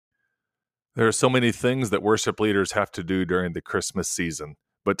There are so many things that worship leaders have to do during the Christmas season,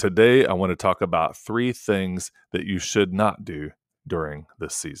 but today I want to talk about 3 things that you should not do during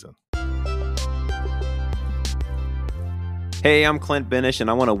this season. Hey, I'm Clint Benish, and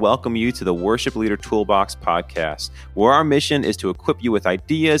I want to welcome you to the Worship Leader Toolbox podcast, where our mission is to equip you with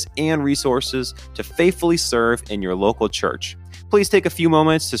ideas and resources to faithfully serve in your local church. Please take a few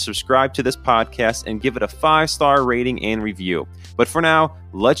moments to subscribe to this podcast and give it a 5-star rating and review. But for now,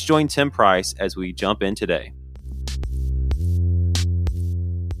 let's join Tim Price as we jump in today.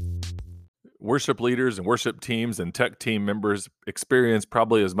 Worship leaders and worship teams and tech team members experience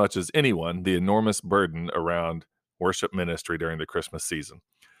probably as much as anyone the enormous burden around worship ministry during the Christmas season.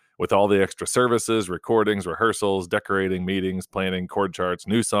 With all the extra services, recordings, rehearsals, decorating, meetings, planning, chord charts,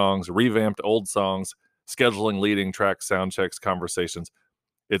 new songs, revamped old songs, scheduling, leading tracks, sound checks, conversations,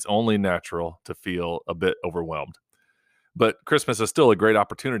 it's only natural to feel a bit overwhelmed. But Christmas is still a great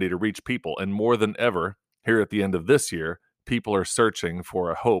opportunity to reach people, and more than ever, here at the end of this year, people are searching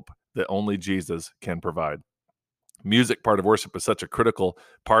for a hope that only Jesus can provide. Music part of worship is such a critical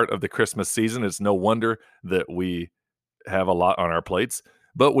part of the Christmas season. It's no wonder that we have a lot on our plates,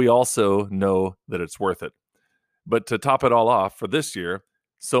 but we also know that it's worth it. But to top it all off, for this year,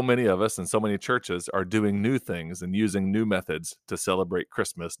 so many of us and so many churches are doing new things and using new methods to celebrate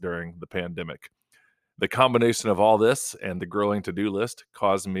Christmas during the pandemic. The combination of all this and the growing to-do list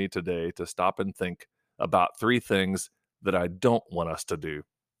caused me today to stop and think about 3 things that I don't want us to do.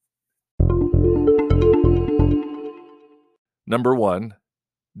 Number 1,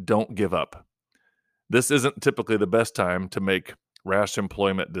 don't give up. This isn't typically the best time to make rash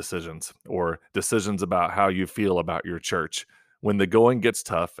employment decisions or decisions about how you feel about your church. When the going gets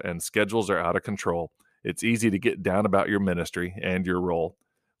tough and schedules are out of control, it's easy to get down about your ministry and your role.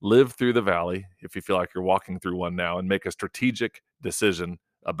 Live through the valley, if you feel like you're walking through one now, and make a strategic decision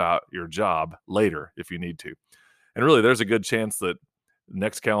about your job later if you need to. And really, there's a good chance that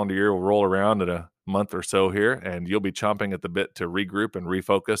next calendar year will roll around in a month or so here, and you'll be chomping at the bit to regroup and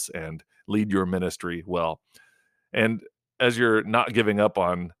refocus and lead your ministry well. And as you're not giving up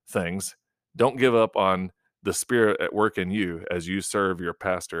on things, don't give up on the Spirit at work in you as you serve your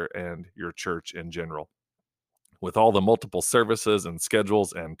pastor and your church in general. With all the multiple services and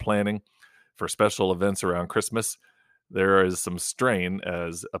schedules and planning for special events around Christmas, there is some strain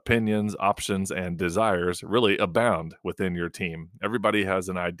as opinions, options, and desires really abound within your team. Everybody has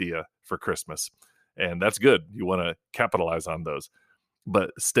an idea for Christmas, and that's good. You want to capitalize on those.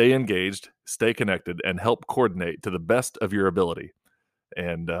 But stay engaged, stay connected, and help coordinate to the best of your ability.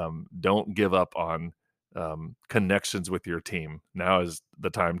 And don't give up on connections with your team. Now is the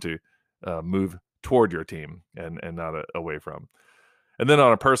time to move toward your team and not away from. And then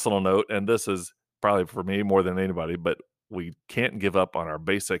on a personal note, and this is probably for me more than anybody, but we can't give up on our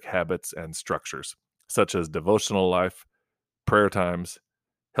basic habits and structures, such as devotional life, prayer times,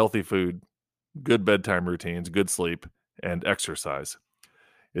 healthy food, good bedtime routines, good sleep, and exercise.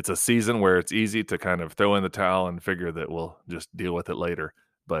 It's a season where it's easy to kind of throw in the towel and figure that we'll just deal with it later.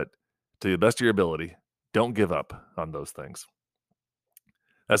 But to the best of your ability, don't give up on those things.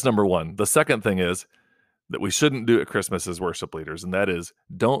 That's number 1. The second thing is that we shouldn't do at Christmas as worship leaders, and that is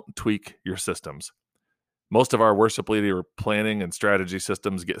don't tweak your systems. Most of our worship leader planning and strategy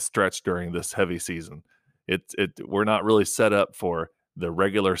systems get stretched during this heavy season. We're not really set up for the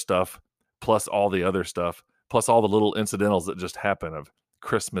regular stuff, plus all the other stuff, plus all the little incidentals that just happen of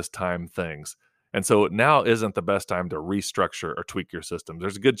Christmas time things. And so now isn't the best time to restructure or tweak your system.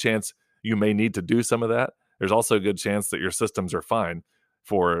 There's a good chance you may need to do some of that. There's also a good chance that your systems are fine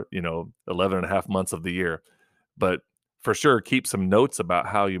for 11 and a half months of the year. But for sure, keep some notes about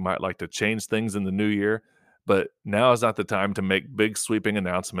how you might like to change things in the new year. But now is not the time to make big sweeping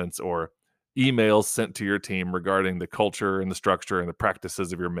announcements or emails sent to your team regarding the culture and the structure and the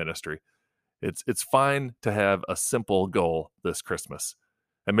practices of your ministry. It's fine to have a simple goal this Christmas.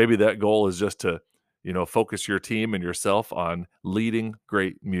 And maybe that goal is just to, focus your team and yourself on leading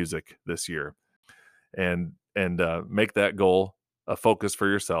great music this year, and make that goal a focus for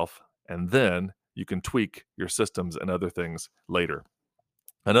yourself. And then you can tweak your systems and other things later.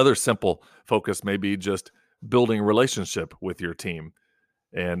 Another simple focus may be just building a relationship with your team.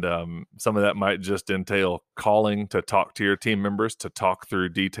 And some of that might just entail calling to talk to your team members, to talk through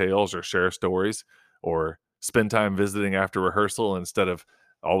details or share stories, or spend time visiting after rehearsal instead of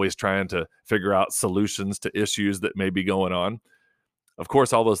always trying to figure out solutions to issues that may be going on. Of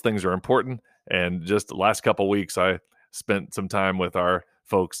course, all those things are important. And just the last couple of weeks, I spent some time with our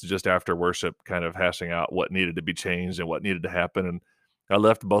folks just after worship, kind of hashing out what needed to be changed and what needed to happen. And I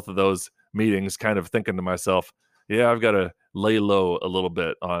left both of those meetings kind of thinking to myself, yeah, I've got to lay low a little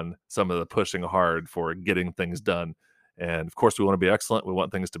bit on some of the pushing hard for getting things done. And of course, we want to be excellent. We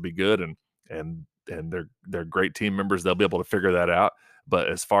want things to be good, and they're great team members. They'll be able to figure that out. But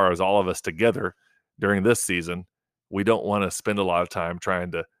as far as all of us together during this season, we don't want to spend a lot of time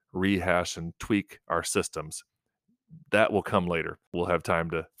trying to rehash and tweak our systems. That will come later. We'll have time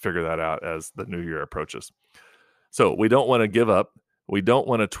to figure that out as the new year approaches. So we don't want to give up. We don't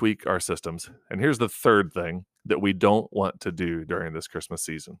want to tweak our systems. And here's the third thing that we don't want to do during this Christmas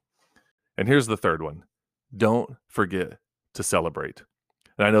season. And here's the third one. Don't forget to celebrate.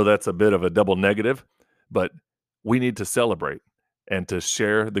 And I know that's a bit of a double negative, but we need to celebrate and to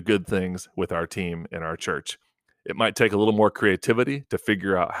share the good things with our team and our church. It might take a little more creativity to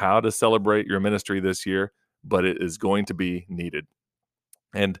figure out how to celebrate your ministry this year, but it is going to be needed.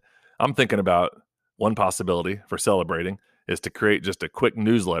 And I'm thinking about one possibility for celebrating is to create just a quick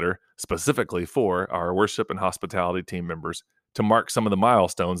newsletter specifically for our worship and hospitality team members to mark some of the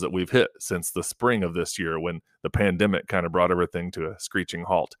milestones that we've hit since the spring of this year when the pandemic kind of brought everything to a screeching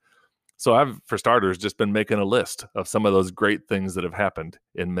halt. So I've, for starters, just been making a list of some of those great things that have happened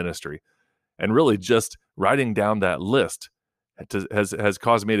in ministry. And really just writing down that list has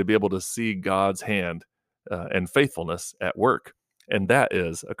caused me to be able to see God's hand and faithfulness at work. And that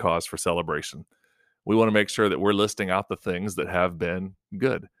is a cause for celebration. We want to make sure that we're listing out the things that have been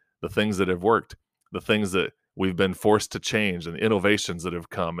good, the things that have worked, the things that we've been forced to change, and the innovations that have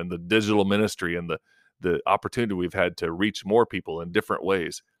come, and the digital ministry, and the opportunity we've had to reach more people in different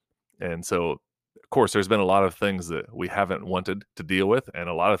ways. And so, of course, there's been a lot of things that we haven't wanted to deal with, and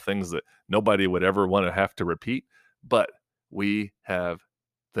a lot of things that nobody would ever want to have to repeat, but we have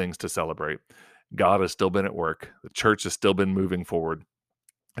things to celebrate. God has still been at work. The church has still been moving forward.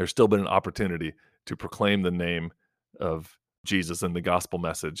 There's still been an opportunity to proclaim the name of Jesus and the gospel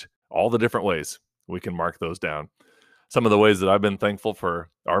message, all the different ways we can mark those down. Some of the ways that I've been thankful for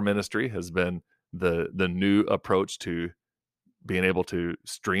our ministry has been the new approach to being able to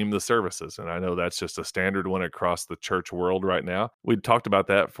stream the services. And I know that's just a standard one across the church world right now. We've talked about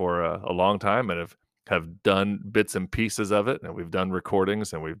that for a long time and have done bits and pieces of it. And we've done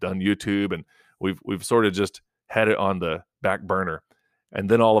recordings and we've done YouTube, and we've sort of just had it on the back burner. And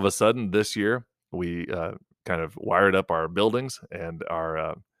then all of a sudden this year, we kind of wired up our buildings and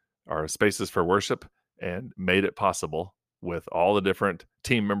our spaces for worship and made it possible with all the different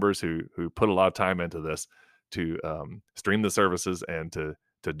team members who put a lot of time into this to stream the services and to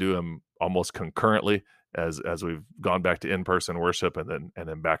do them almost concurrently as we've gone back to in-person worship and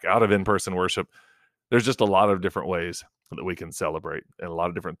then back out of in-person worship. There's just a lot of different ways that we can celebrate and a lot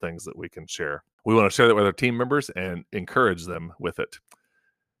of different things that we can share. We want to share that with our team members and encourage them with it.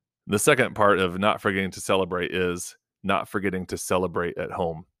 The second part of not forgetting to celebrate is not forgetting to celebrate at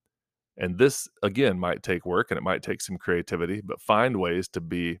home. And this, again, might take work and it might take some creativity, but find ways to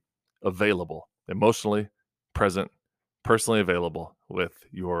be available, emotionally present, personally available with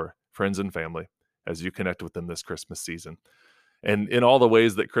your friends and family as you connect with them this Christmas season. And in all the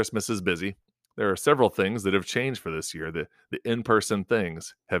ways that Christmas is busy, there are several things that have changed for this year. The in-person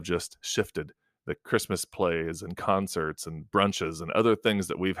things have just shifted. The Christmas plays and concerts and brunches and other things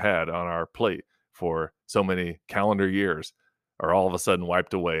that we've had on our plate for so many calendar years are all of a sudden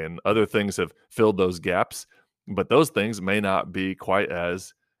wiped away, and other things have filled those gaps, but those things may not be quite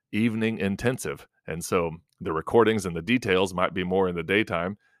as evening intensive. And so the recordings and the details might be more in the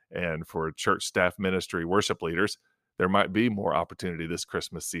daytime, and for church staff, ministry, worship leaders, there might be more opportunity this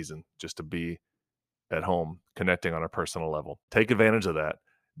Christmas season just to be at home, connecting on a personal level. Take advantage of that.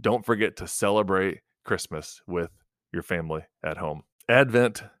 Don't forget to celebrate Christmas with your family at home.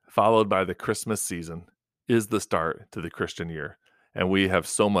 Advent, followed by the Christmas season, is the start to the Christian year, and we have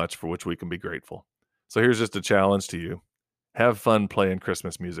so much for which we can be grateful. So here's just a challenge to you. Have fun playing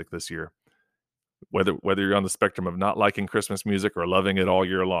Christmas music this year. Whether you're on the spectrum of not liking Christmas music or loving it all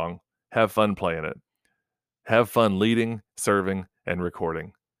year long, have fun playing it. Have fun leading, serving, and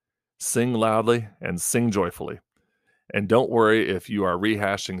recording. Sing loudly and sing joyfully. And don't worry if you are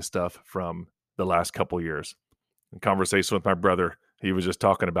rehashing stuff from the last couple years. In conversation with my brother, he was just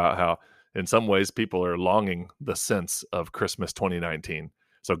talking about how in some ways people are longing the sense of Christmas 2019.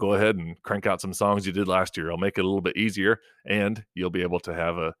 So go ahead and crank out some songs you did last year. It'll make it a little bit easier, and you'll be able to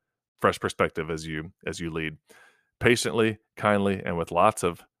have a fresh perspective as you lead. Patiently, kindly, and with lots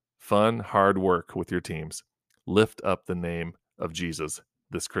of fun, hard work with your teams, lift up the name of Jesus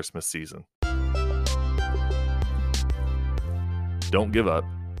this Christmas season. Don't give up.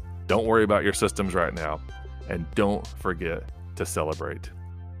 Don't worry about your systems right now. And don't forget to celebrate.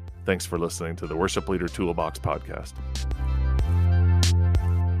 Thanks for listening to the Worship Leader Toolbox podcast.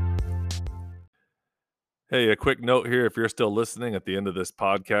 Hey, a quick note here. If you're still listening at the end of this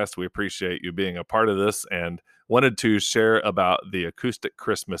podcast, we appreciate you being a part of this and wanted to share about the Acoustic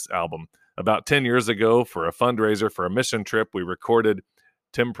Christmas album. About 10 years ago, for a fundraiser for a mission trip, we recorded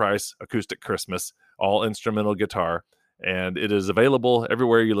Tim Price Acoustic Christmas, all instrumental guitar. And it is available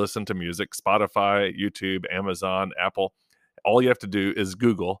everywhere you listen to music: Spotify, YouTube, Amazon, Apple. All you have to do is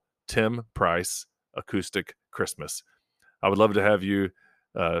Google Tim Price Acoustic Christmas. I would love to have you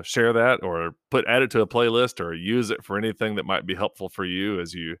share that or add it to a playlist or use it for anything that might be helpful for you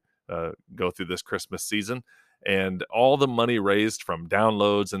as you go through this Christmas season. And all the money raised from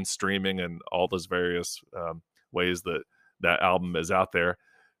downloads and streaming and all those various ways that that album is out there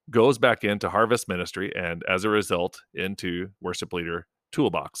goes back into Harvest Ministry and as a result into Worship Leader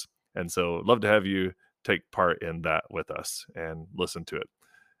Toolbox. And so love to have you take part in that with us and listen to it.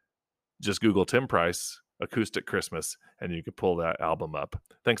 Just Google Tim Price Acoustic Christmas and you can pull that album up.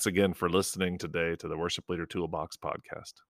 Thanks again for listening today to the Worship Leader Toolbox podcast.